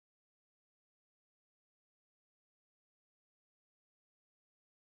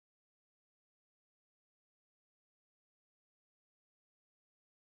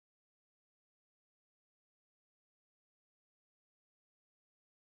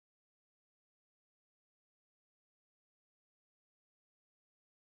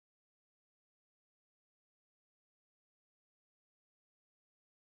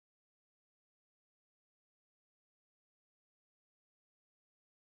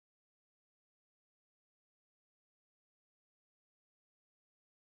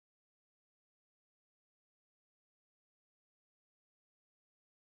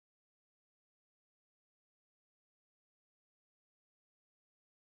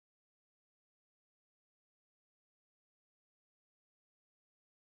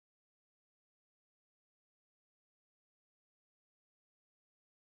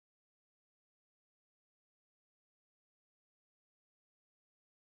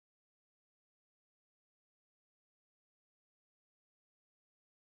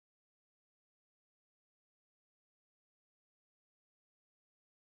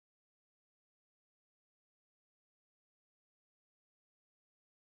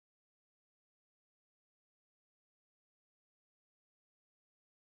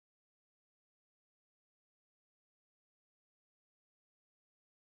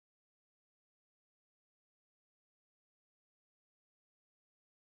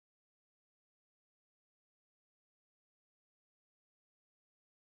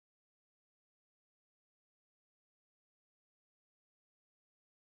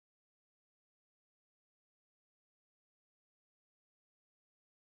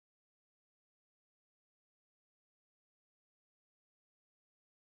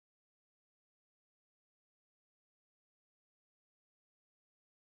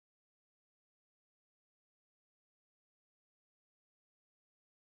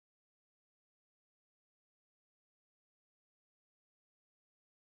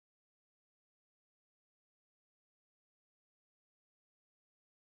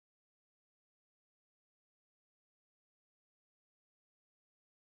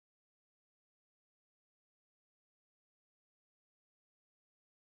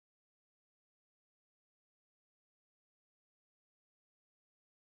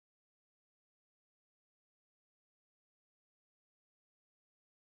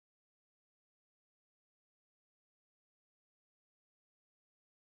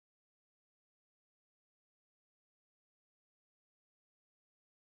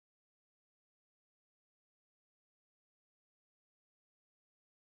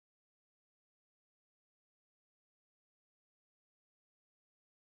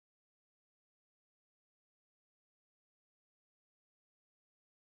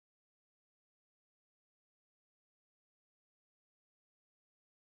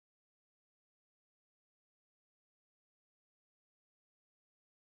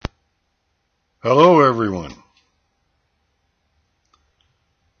Hello, everyone.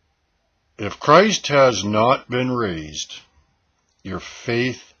 If Christ has not been raised, your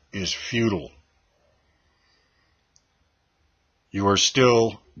faith is futile. You are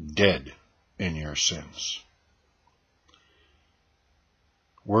still dead in your sins.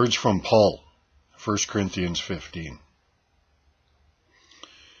 Words from Paul, 1 Corinthians 15.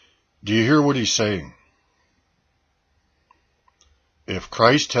 Do you hear what he's saying? If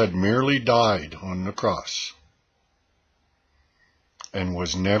Christ had merely died on the cross and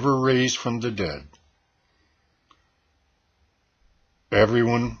was never raised from the dead,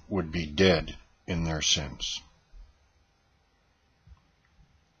 everyone would be dead in their sins.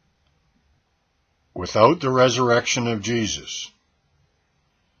 Without the resurrection of Jesus,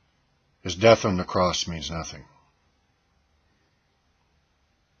 his death on the cross means nothing.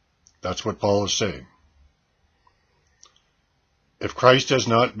 That's what Paul is saying. If Christ has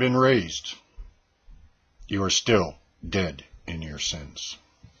not been raised, you are still dead in your sins.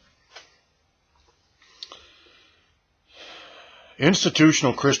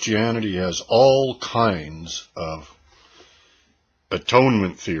 Institutional Christianity has all kinds of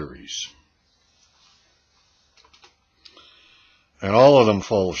atonement theories, and all of them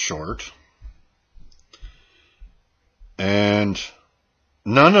fall short, and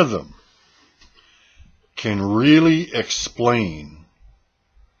none of them can really explain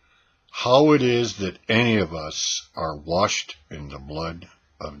how it is that any of us are washed in the blood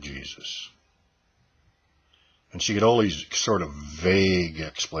of Jesus. And she get all these sort of vague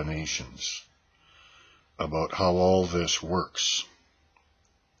explanations about how all this works.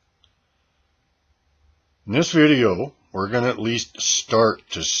 In this video, we're going to at least start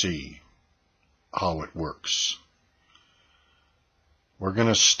to see how it works. We're going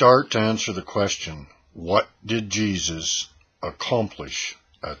to start to answer the question, what did Jesus accomplish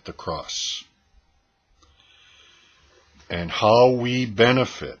at the cross? And how we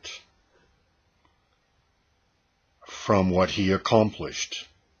benefit from what he accomplished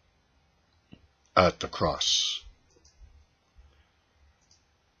at the cross.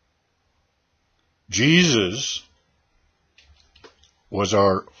 Jesus was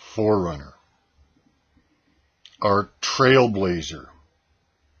our forerunner, our trailblazer,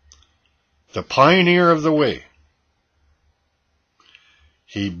 the pioneer of the way.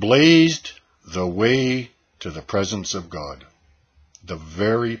 He blazed the way to the presence of God, the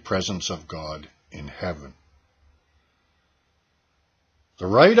very presence of God in heaven. The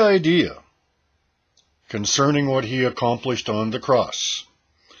right idea concerning what he accomplished on the cross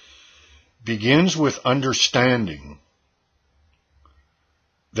begins with understanding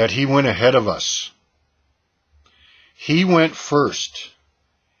that he went ahead of us. He went first.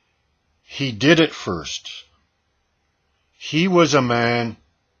 He did it first. He was a man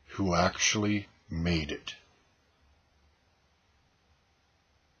who actually made it.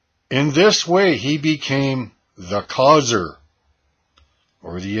 In this way, he became the causer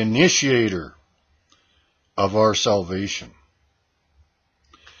or the initiator of our salvation.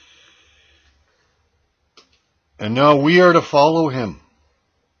 And now we are to follow him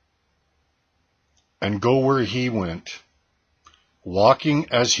and go where he went, walking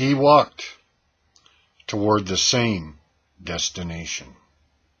as he walked toward the same destination.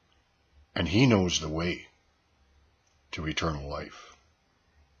 And he knows the way to eternal life.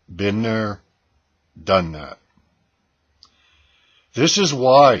 Been there, done that. This is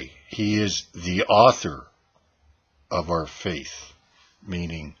why he is the author of our faith,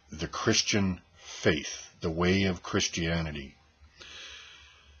 meaning the Christian faith, the way of Christianity.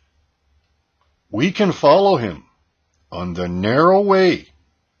 We can follow him on the narrow way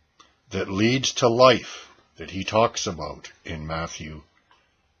that leads to life that he talks about in Matthew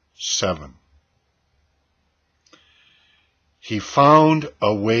 7. He found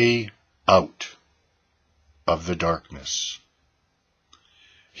a way out of the darkness.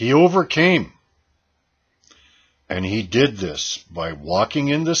 He overcame, and he did this by walking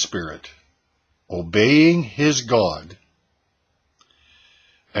in the Spirit, obeying his God,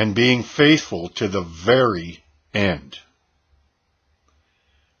 and being faithful to the very end,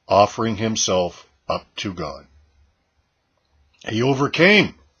 offering himself up to God. He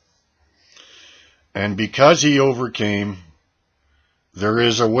overcame, and because he overcame, there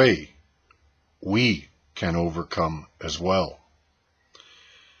is a way we can overcome as well.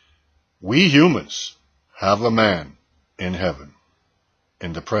 We humans have a man in heaven,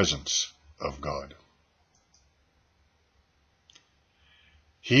 in the presence of God.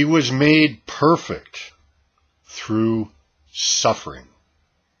 He was made perfect through suffering.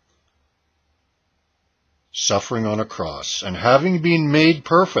 Suffering on a cross. And having been made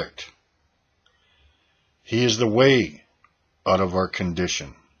perfect, He is the way out of our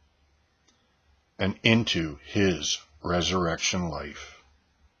condition and into his resurrection life.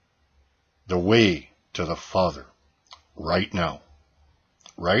 The way to the Father right now.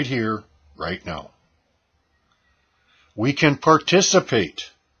 Right here, right now. We can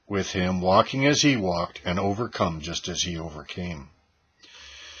participate with him, walking as he walked, and overcome just as he overcame.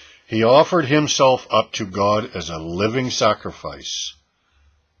 He offered himself up to God as a living sacrifice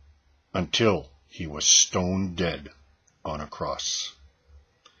until he was stone dead on a cross.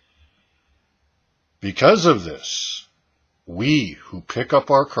 Because of this, we who pick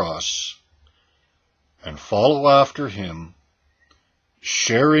up our cross and follow after him,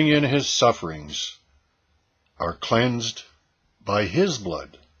 sharing in his sufferings, are cleansed by his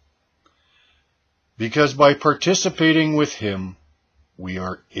blood. Because by participating with him, we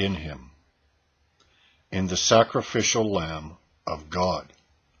are in him, in the sacrificial Lamb of God.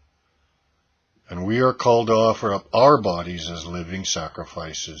 And we are called to offer up our bodies as living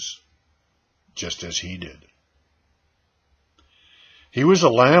sacrifices, just as he did. He was a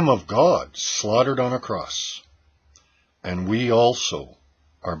Lamb of God, slaughtered on a cross, and we also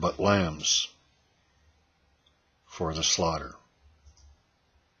are but lambs for the slaughter.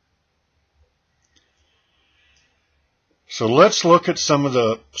 So let's look at some of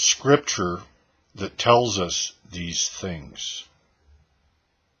the scripture that tells us these things.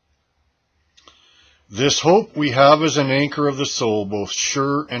 This hope we have as an anchor of the soul, both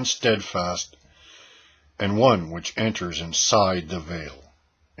sure and steadfast, and one which enters inside the veil,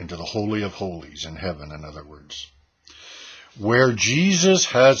 into the Holy of Holies, in heaven, in other words, where Jesus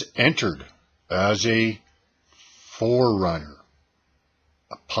has entered as a forerunner,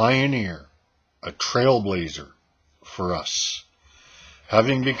 a pioneer, a trailblazer for us,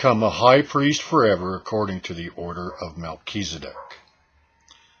 having become a high priest forever according to the order of Melchizedek.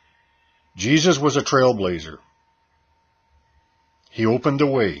 Jesus was a trailblazer. He opened the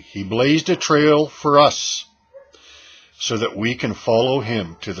way. He blazed a trail for us so that we can follow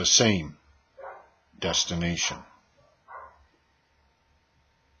him to the same destination.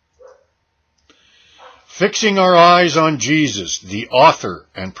 Fixing our eyes on Jesus, the author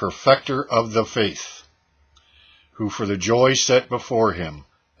and perfecter of the faith, who for the joy set before him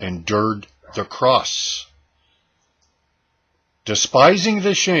endured the cross, despising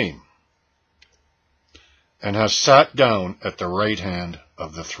the shame, and has sat down at the right hand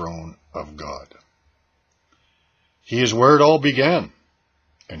of the throne of God. He is where it all began,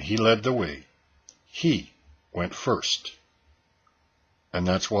 and he led the way. He went first, and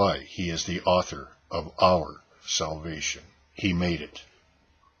that's why he is the author of our salvation. He made it.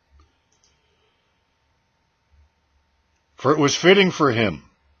 For it was fitting for him,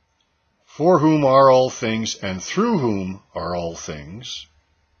 for whom are all things, and through whom are all things,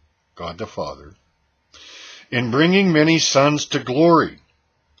 God the Father, in bringing many sons to glory,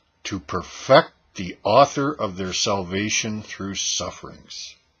 to perfect the author of their salvation through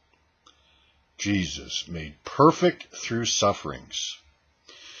sufferings. Jesus made perfect through sufferings.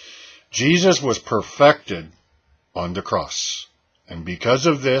 Jesus was perfected on the cross, and because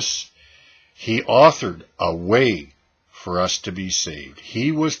of this, he authored a way for us to be saved.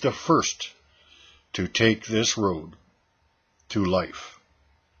 He was the first to take this road to life,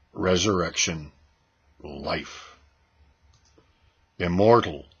 resurrection, life,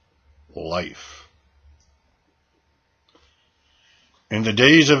 immortal life. In the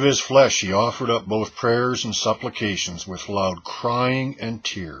days of his flesh, he offered up both prayers and supplications with loud crying and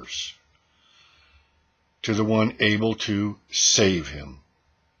tears to the one able to save him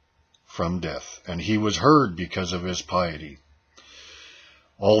from death, and he was heard because of his piety.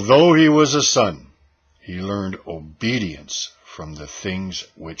 Although he was a son, he learned obedience from the things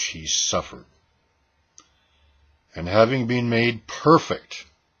which he suffered. And having been made perfect,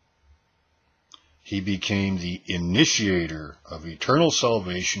 he became the initiator of eternal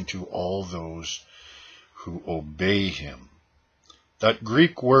salvation to all those who obey him. That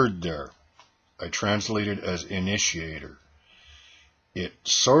Greek word there, I translated as initiator. It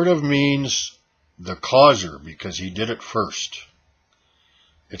sort of means the causer because he did it first.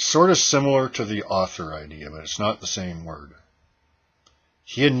 It's sort of similar to the author idea, but it's not the same word.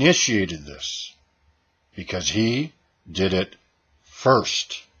 He initiated this because he did it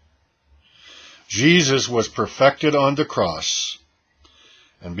first. Jesus was perfected on the cross,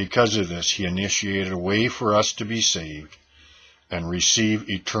 and because of this, he initiated a way for us to be saved and receive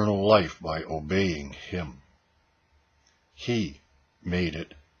eternal life by obeying him. He made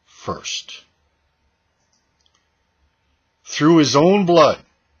it first. Through his own blood,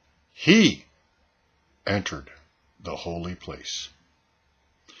 he entered the holy place.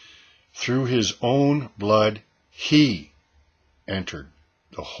 through his own blood, he entered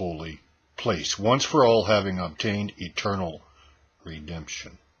the holy place, once for all, having obtained eternal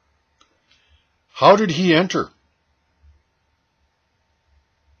redemption. How did he enter?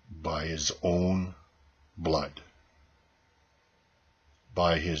 By his own blood.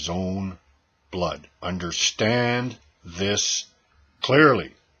 By his own blood. Understand this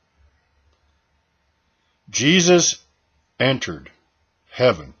clearly. Jesus entered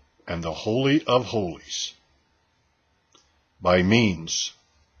heaven and the Holy of Holies by means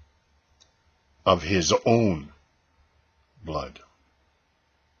of his own blood.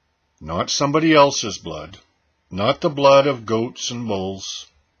 Not somebody else's blood, not the blood of goats and bulls.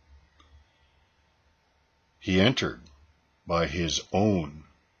 He entered by his own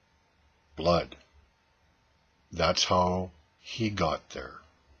blood. That's how he got there.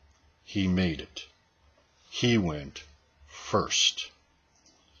 He made it. He went first.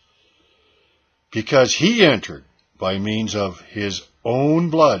 Because he entered by means of his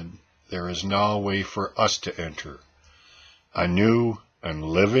own blood, there is now a way for us to enter, a new and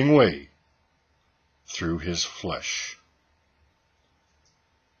living way through his flesh.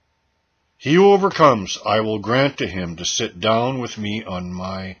 He who overcomes, I will grant to him to sit down with me on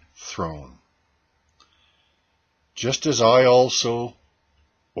my throne, just as I also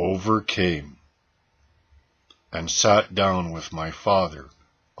overcame and sat down with my Father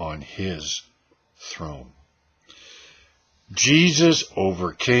on his throne. Jesus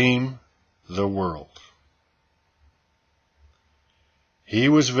overcame the world. He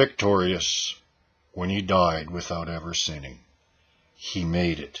was victorious when he died without ever sinning. He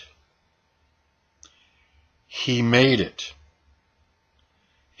made it. He made it.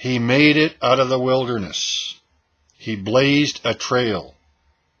 He made it out of the wilderness. He blazed a trail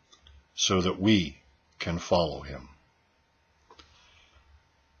so that we can follow him.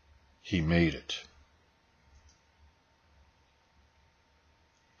 He made it.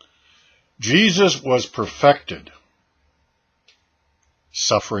 Jesus was perfected,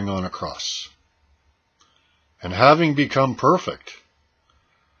 suffering on a cross. And having become perfect,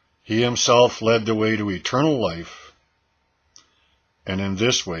 he himself led the way to eternal life, and in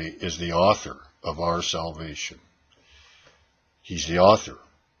this way is the author of our salvation. He's the author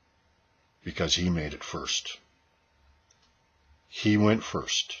because he made it first. He went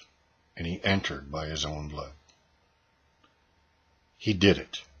first, and he entered by his own blood. He did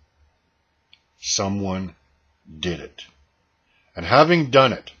it. Someone did it. And having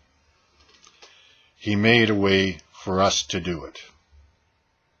done it, he made a way for us to do it.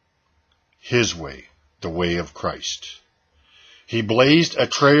 His way, the way of Christ. He blazed a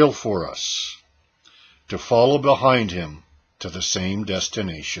trail for us to follow behind him to the same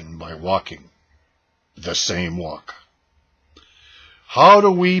destination by walking the same walk. How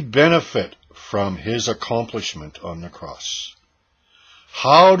do we benefit from his accomplishment on the cross?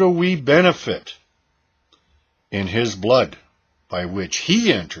 How do we benefit in his blood by which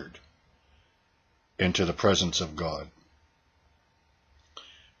he entered into the presence of God?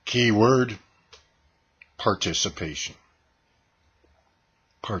 Key word, participation.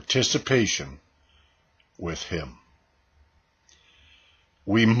 Participation with him.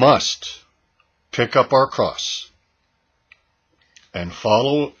 We must pick up our cross and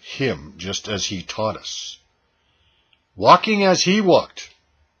follow him just as he taught us. Walking as he walked,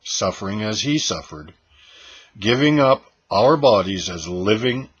 suffering as he suffered, giving up our bodies as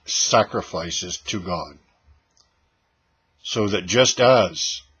living sacrifices to God, so that just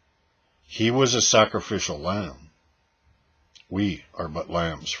as he was a sacrificial lamb, we are but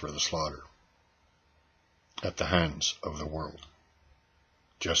lambs for the slaughter at the hands of the world,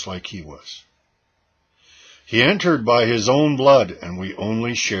 just like he was. He entered by his own blood, and we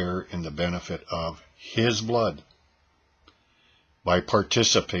only share in the benefit of his blood by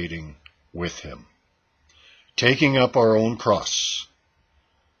participating with him, taking up our own cross,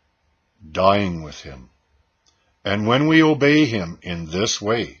 dying with him. And when we obey him in this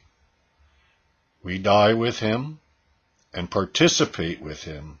way, we die with him and participate with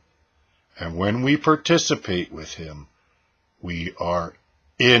him. And when we participate with him, we are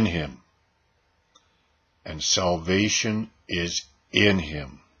in him. And salvation is in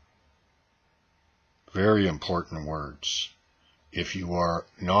him. Very important words. If you are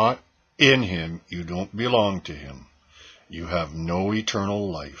not in him, you don't belong to him. You have no eternal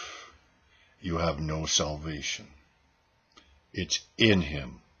life. You have no salvation. It's in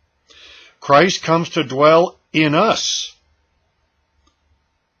him. Christ comes to dwell in us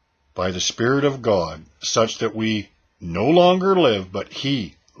by the Spirit of God, such that we no longer live, but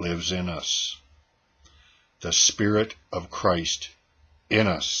he lives in us. The Spirit of Christ in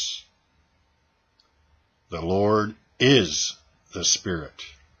us. The Lord is the Spirit.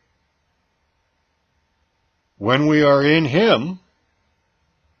 When we are in Him,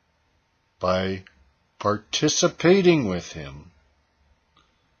 by participating with Him,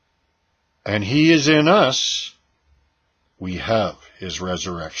 and He is in us, we have His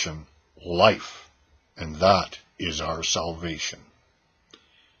resurrection life, and that is our salvation.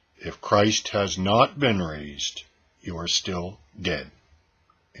 If Christ has not been raised, you are still dead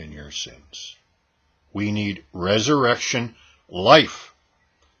in your sins. We need resurrection life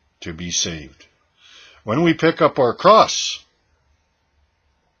to be saved. When we pick up our cross,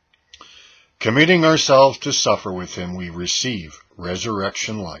 committing ourselves to suffer with Him, we receive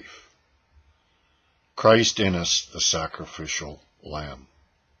resurrection life. Christ in us, the sacrificial Lamb.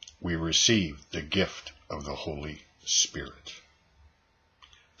 We receive the gift of the Holy Spirit.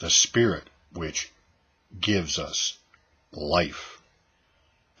 The Spirit which gives us life.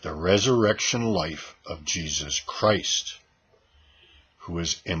 The resurrection life of Jesus Christ, who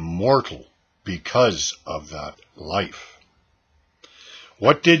is immortal because of that life.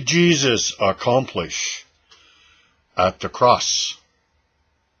 What did Jesus accomplish at the cross?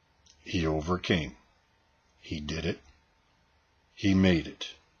 He overcame. He did it. He made it.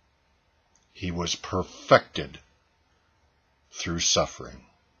 He was perfected through suffering.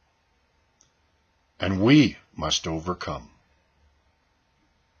 And we must overcome.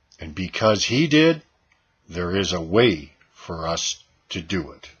 And because He did, there is a way for us to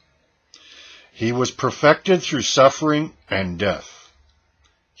do it. He was perfected through suffering and death.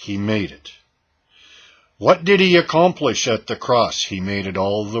 He made it. What did He accomplish at the cross? He made it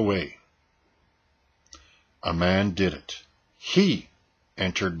all the way. A man did it. He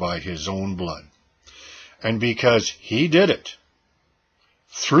entered by His own blood. And because He did it,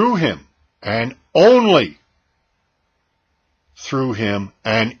 through Him, and only through Him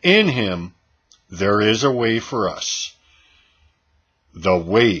and in Him, there is a way for us. The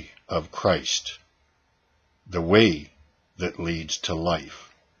way of Christ. The way that leads to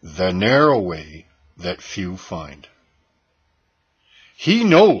life. The narrow way that few find. He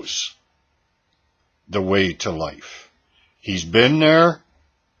knows the way to life. He's been there,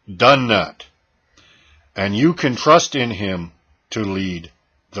 done that. And you can trust in Him to lead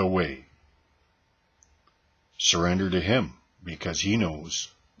the way. Surrender to Him because He knows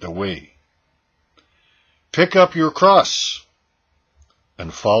the way. Pick up your cross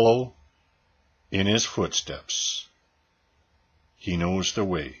and follow in His footsteps. He knows the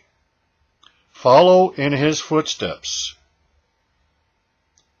way. Follow in His footsteps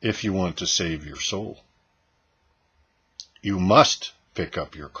if you want to save your soul. You must pick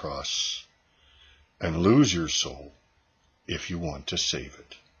up your cross and lose your soul if you want to save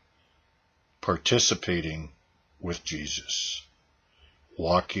it. Participating with Jesus.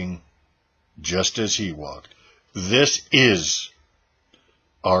 Walking just as He walked. This is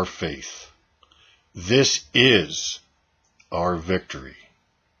our faith. This is our victory.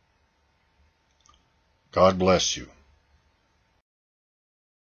 God bless you.